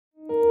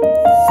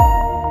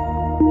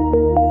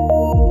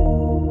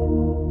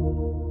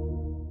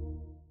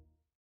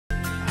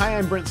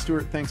I'm Brent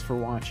Stewart. Thanks for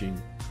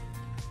watching.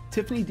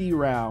 Tiffany D.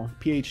 Rau,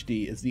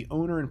 PhD, is the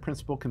owner and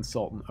principal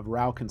consultant of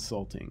Rau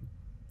Consulting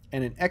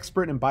and an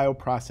expert in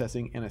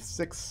bioprocessing and a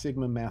Six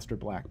Sigma Master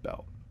Black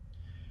Belt.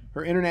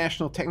 Her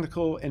international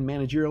technical and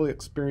managerial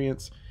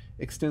experience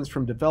extends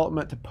from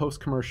development to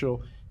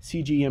post-commercial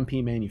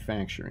CGMP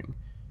manufacturing.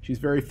 She's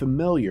very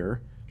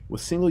familiar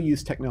with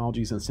single-use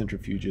technologies and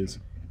centrifuges,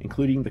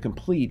 including the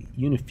complete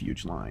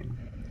UniFuge line.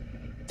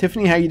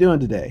 Tiffany, how are you doing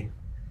today?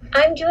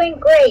 I'm doing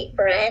great,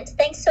 Brent.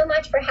 Thanks so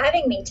much for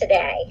having me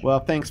today. Well,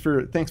 thanks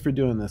for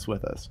doing this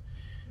with us.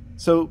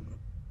 So,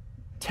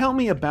 tell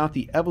me about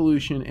the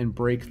evolution and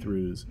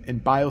breakthroughs in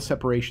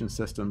bioseparation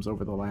systems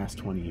over the last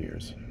 20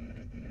 years.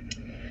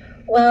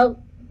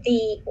 Well,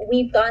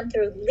 we've gone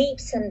through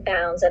leaps and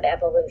bounds of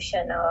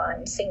evolution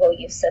on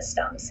single-use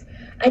systems.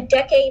 A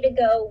decade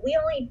ago, we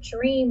only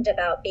dreamed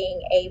about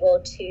being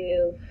able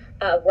to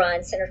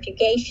run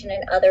centrifugation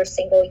and other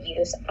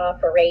single-use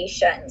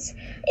operations.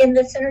 In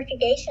the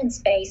centrifugation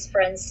space,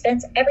 for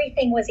instance,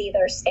 everything was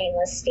either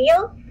stainless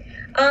steel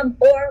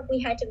or we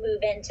had to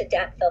move into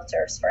depth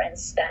filters, for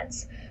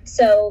instance.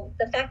 So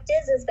the fact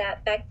is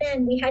that back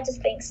then we had to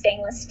think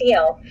stainless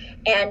steel.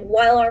 And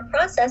while our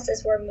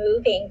processes were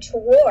moving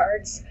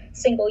towards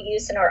single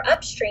use in our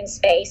upstream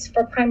space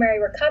for primary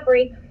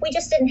recovery, we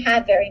just didn't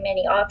have very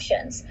many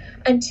options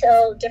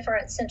until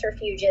different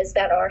centrifuges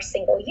that are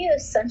single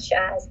use, such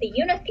as the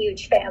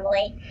UniFuge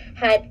family,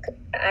 had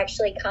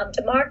actually come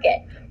to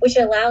market, which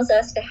allows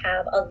us to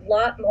have a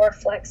lot more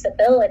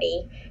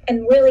flexibility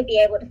and really be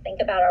able to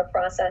think about our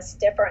process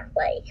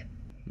differently.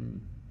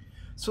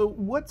 So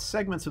what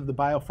segments of the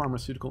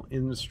biopharmaceutical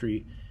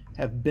industry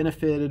have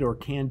benefited or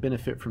can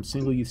benefit from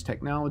single-use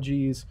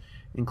technologies,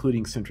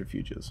 including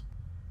centrifuges?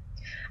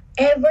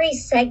 Every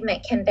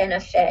segment can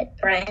benefit,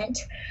 Brent.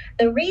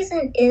 The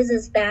reason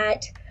is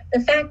that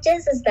the fact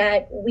is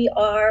that we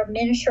are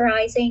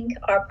miniaturizing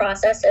our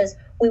processes.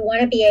 We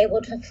want to be able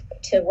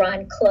to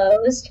run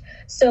closed.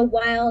 So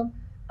while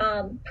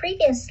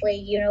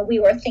previously,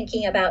 we were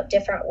thinking about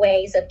different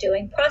ways of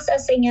doing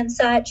processing and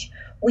such,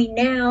 we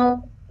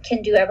now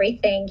can do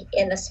everything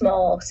in the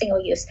small single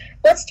use.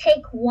 Let's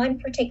take one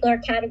particular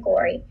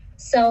category,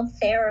 cell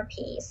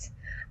therapies.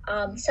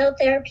 Cell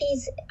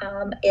therapies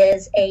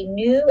is a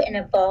new and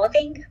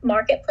evolving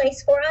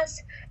marketplace for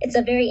us. It's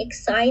a very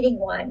exciting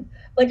one,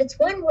 but it's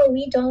one where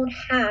we don't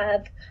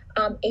have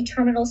a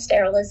terminal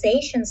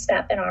sterilization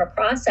step in our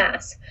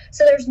process.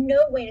 So there's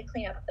no way to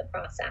clean up the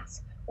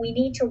process. We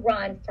need to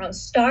run from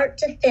start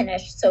to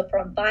finish. So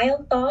from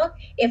biothaw,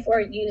 if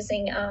we're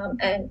using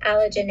an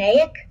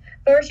allogeneic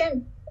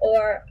version,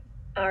 or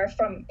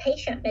from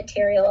patient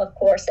material, of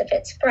course, if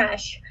it's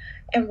fresh,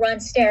 and run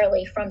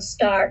sterilely from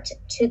start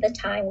to the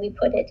time we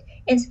put it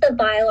into the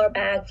vial or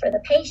bag for the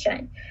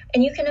patient.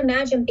 And you can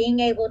imagine being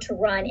able to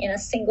run in a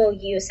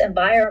single-use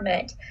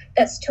environment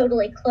that's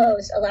totally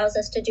closed allows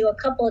us to do a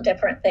couple of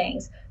different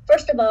things.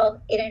 First of all,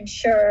 it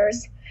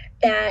ensures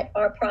that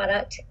our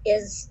product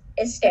is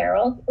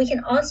sterile. We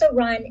can also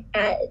run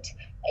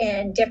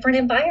in different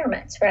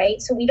environments, right?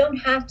 So we don't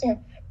have to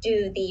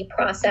do the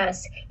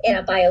process in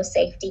a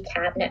biosafety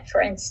cabinet,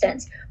 for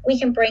instance. We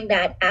can bring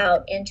that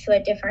out into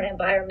a different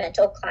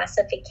environmental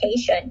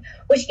classification,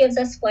 which gives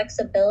us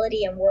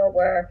flexibility in where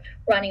we're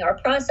running our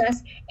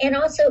process. And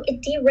also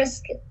it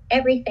de-risks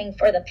everything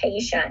for the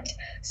patient.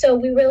 So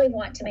we really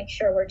want to make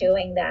sure we're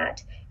doing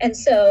that. And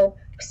so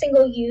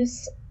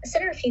single-use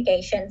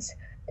centrifugations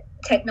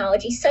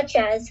technology, such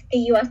as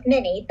the UF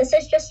Mini, this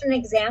is just an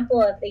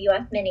example of the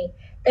UF Mini.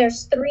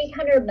 There's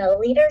 300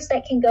 milliliters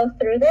that can go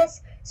through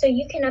this. So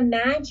you can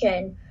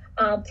imagine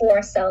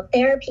for cell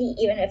therapy,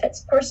 even if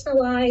it's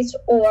personalized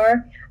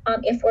or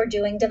if we're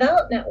doing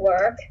development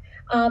work,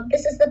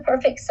 this is the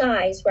perfect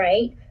size,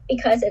 right?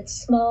 Because it's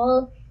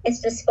small,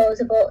 it's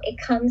disposable, it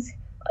comes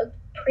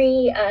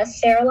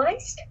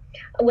pre-sterilized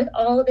with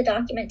all of the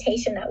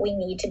documentation that we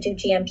need to do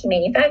GMP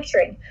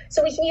manufacturing.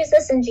 So we can use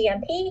this in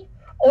GMP,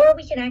 or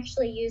we can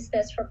actually use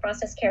this for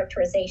process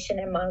characterization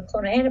and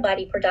monoclonal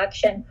antibody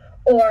production,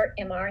 or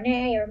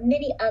mRNA, or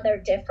many other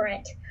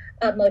different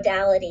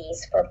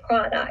modalities for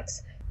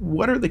products.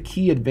 What are the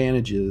key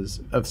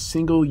advantages of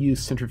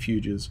single-use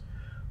centrifuges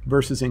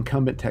versus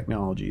incumbent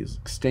technologies,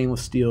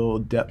 stainless steel,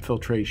 depth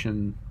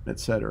filtration,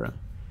 etc.?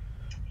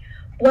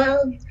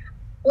 Well,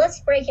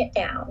 let's break it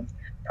down.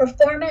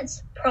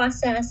 Performance,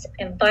 process,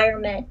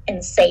 environment,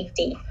 and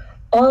safety,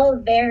 all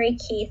very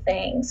key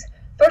things.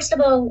 First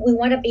of all, we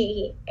want to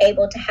be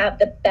able to have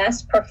the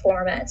best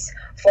performance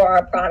for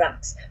our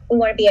products. We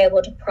want to be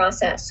able to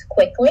process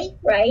quickly,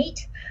 right?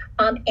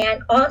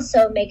 And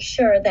also make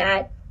sure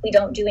that we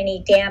don't do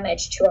any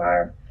damage to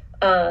our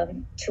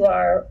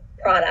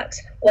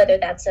products, whether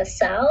that's a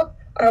cell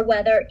or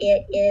whether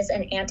it is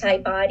an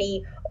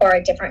antibody or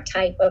a different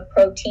type of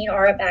protein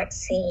or a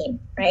vaccine,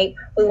 right?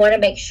 We want to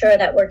make sure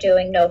that we're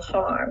doing no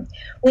harm.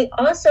 We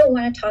also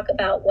want to talk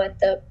about what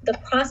the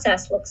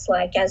process looks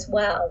like as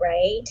well,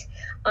 right?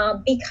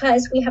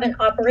 Because we have an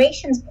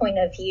operations point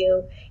of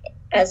view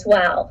as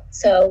well.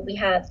 So we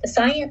have the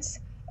science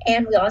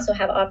and we also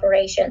have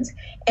operations.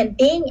 And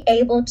being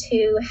able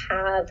to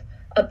have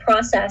a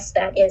process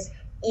that is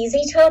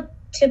easy to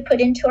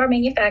put into our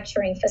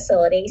manufacturing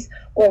facilities,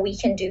 where we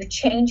can do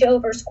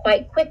changeovers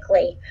quite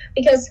quickly,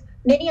 because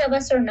many of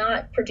us are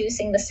not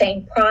producing the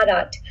same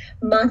product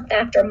month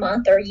after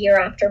month or year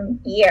after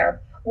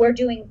year. We're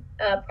doing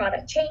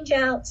product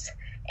changeouts,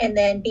 and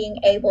then being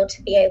able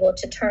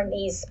to turn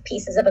these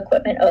pieces of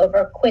equipment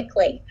over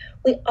quickly.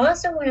 We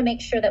also want to make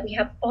sure that we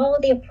have all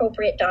the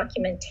appropriate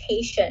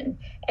documentation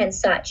and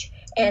such,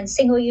 and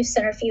single-use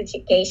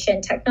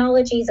centrifugation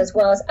technologies as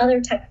well as other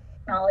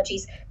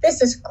technologies.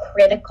 This is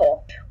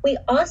critical. We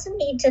also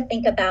need to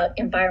think about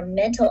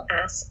environmental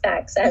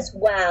aspects as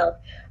well.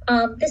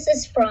 This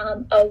is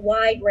from a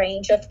wide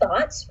range of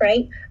thoughts,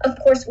 right? Of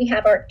course, we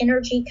have our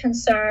energy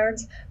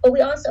concerns, but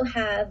we also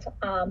have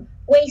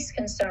waste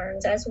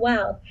concerns as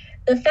well.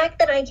 The fact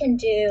that I can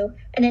do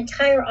an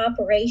entire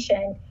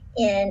operation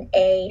in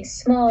a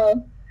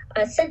small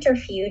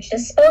centrifuge,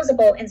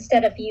 disposable,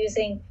 instead of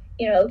using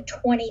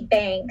 20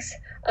 banks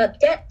of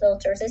DET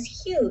filters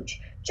is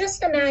huge.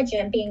 Just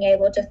imagine being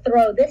able to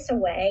throw this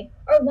away,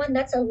 or one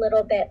that's a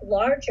little bit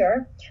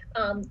larger,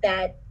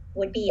 that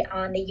would be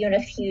on the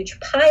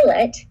UniFuge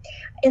pilot,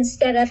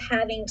 instead of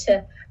having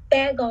to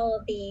bag all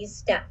of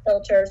these DET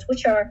filters,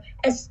 which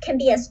can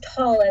be as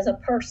tall as a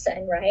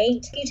person,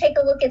 right? If you take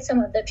a look at some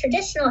of the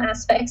traditional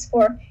aspects,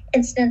 for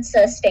instance,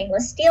 a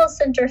stainless steel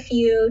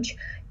centrifuge,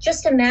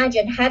 just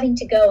imagine having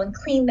to go and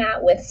clean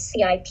that with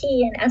CIP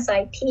and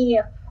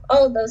SIP,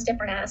 all of those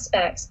different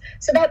aspects.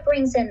 So that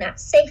brings in that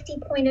safety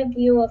point of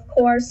view, of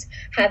course,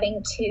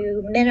 having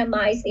to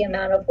minimize the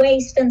amount of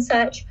waste and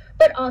such,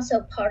 but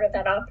also part of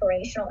that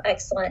operational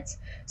excellence.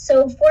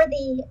 So for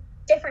the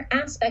different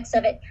aspects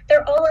of it,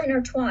 they're all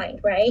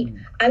intertwined, right?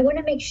 I want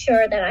to make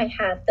sure that I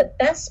have the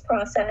best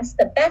process,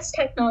 the best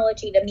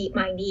technology to meet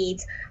my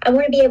needs. I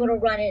want to be able to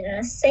run it in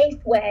a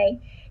safe way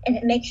and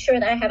make sure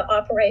that I have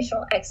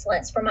operational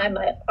excellence for my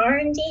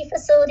R&D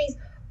facilities,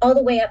 all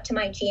the way up to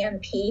my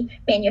GMP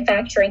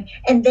manufacturing,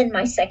 and then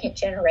my second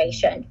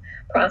generation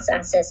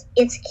processes.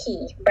 It's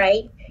key,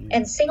 right?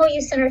 And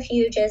single-use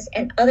centrifuges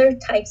and other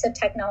types of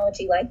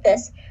technology like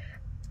this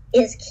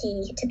is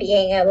key to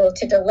being able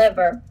to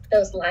deliver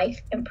those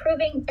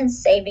life-improving and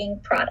saving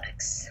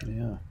products.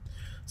 Yeah.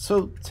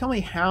 So tell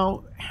me,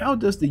 how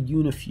does the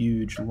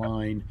UniFuge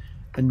line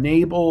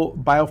enable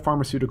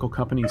biopharmaceutical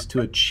companies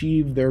to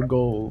achieve their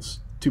goals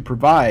to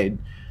provide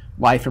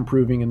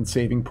life-improving and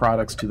saving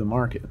products to the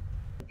market?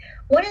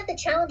 One of the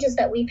challenges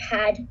that we've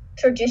had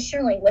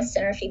traditionally with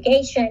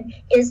centrifugation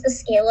is the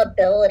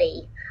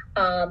scalability,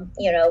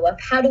 of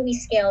how do we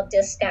scale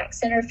disc stack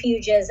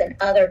centrifuges and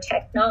other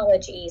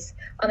technologies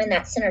in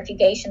that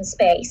centrifugation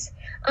space.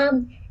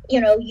 And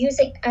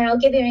I'll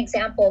give you an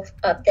example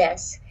of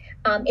this.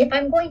 If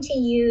I'm going to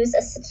use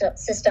a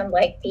system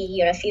like the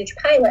UniFuge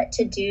pilot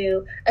to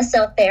do a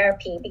cell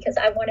therapy, because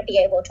I want to be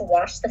able to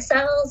wash the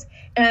cells,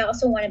 and I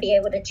also want to be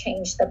able to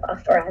change the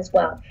buffer as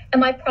well,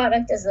 and my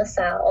product is the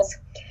cells.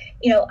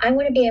 I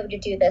want to be able to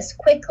do this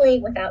quickly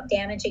without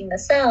damaging the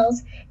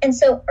cells. And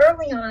so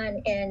early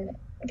on in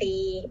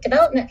the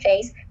development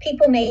phase,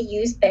 people may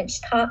use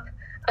benchtop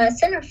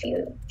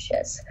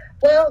centrifuges.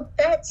 Well,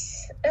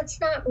 that's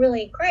not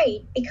really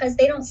great, because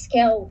they don't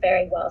scale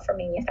very well for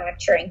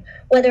manufacturing,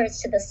 whether it's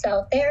to the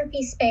cell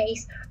therapy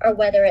space or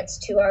whether it's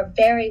to our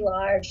very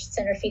large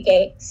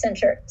centrifuges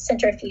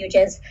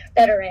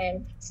that are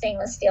in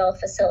stainless steel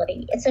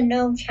facility. It's a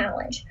known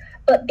challenge.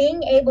 But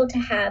being able to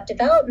have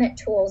development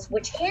tools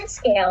which can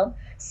scale,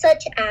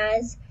 such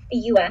as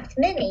the UF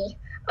Mini,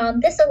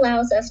 this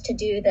allows us to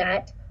do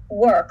that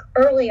work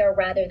earlier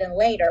rather than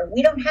later.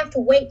 We don't have to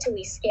wait till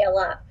we scale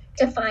up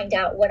to find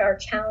out what our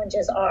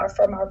challenges are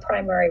from our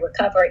primary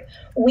recovery.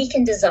 We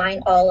can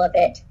design all of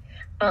it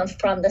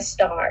from the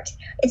start.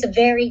 It's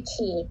very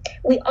key.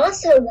 We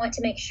also want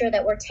to make sure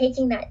that we're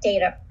taking that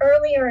data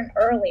earlier and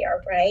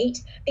earlier, right?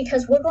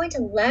 Because we're going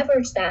to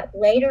leverage that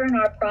later in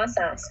our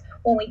process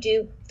when we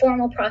do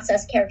formal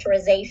process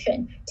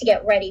characterization to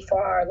get ready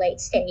for our late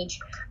stage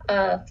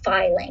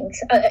filings,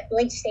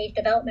 late stage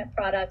development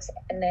products,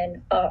 and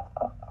then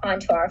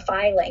onto our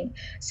filing.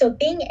 So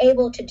being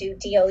able to do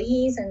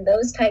DOEs and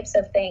those types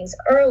of things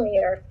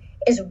earlier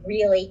is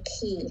really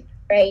key,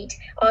 right?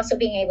 Also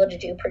being able to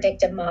do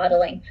predictive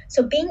modeling.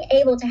 So being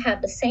able to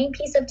have the same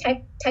piece of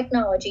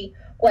technology,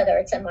 whether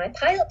it's in my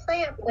pilot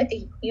plant with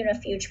the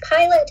UniFuge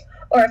pilot,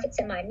 or if it's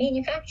in my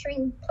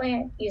manufacturing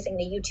plant using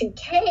the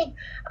U2K.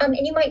 And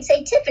you might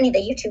say, Tiffany, the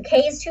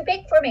U2K is too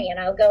big for me. And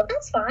I'll go,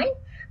 that's fine.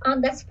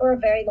 That's for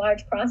very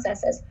large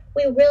processes.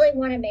 We really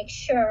want to make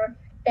sure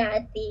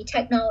that the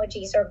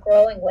technologies are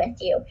growing with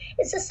you.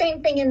 It's the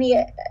same thing in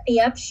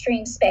the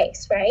upstream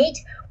space, right?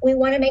 We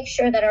want to make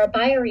sure that our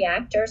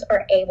bioreactors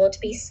are able to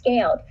be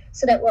scaled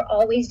so that we're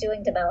always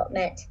doing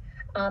development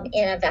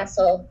in a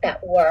vessel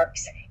that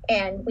works,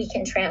 and we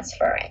can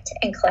transfer it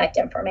and collect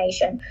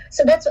information.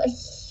 So that's a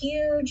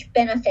huge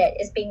benefit,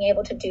 is being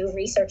able to do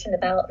research and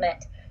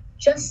development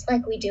just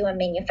like we do in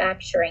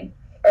manufacturing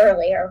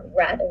earlier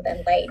rather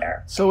than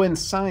later. So in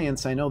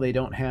science, I know they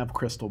don't have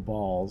crystal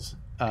balls.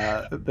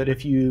 But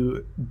if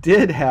you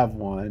did have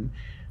one,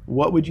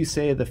 what would you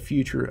say the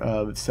future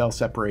of cell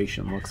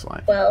separation looks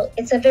like? Well,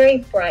 it's a very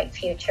bright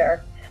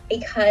future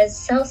because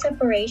cell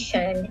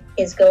separation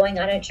is going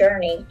on a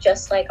journey,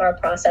 just like our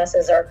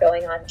processes are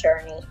going on a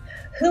journey.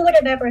 Who would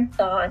have ever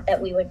thought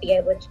that we would be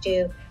able to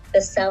do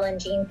the cell and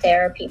gene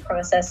therapy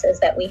processes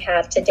that we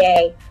have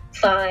today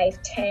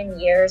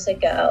 5-10 years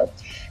ago?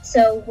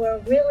 So we're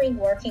really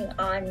working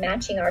on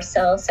matching our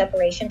cell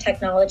separation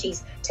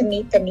technologies to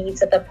meet the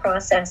needs of the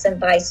process and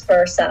vice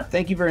versa.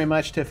 Thank you very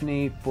much,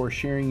 Tiffany, for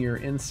sharing your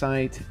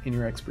insight and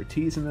your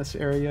expertise in this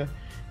area,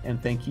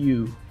 and thank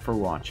you for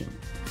watching.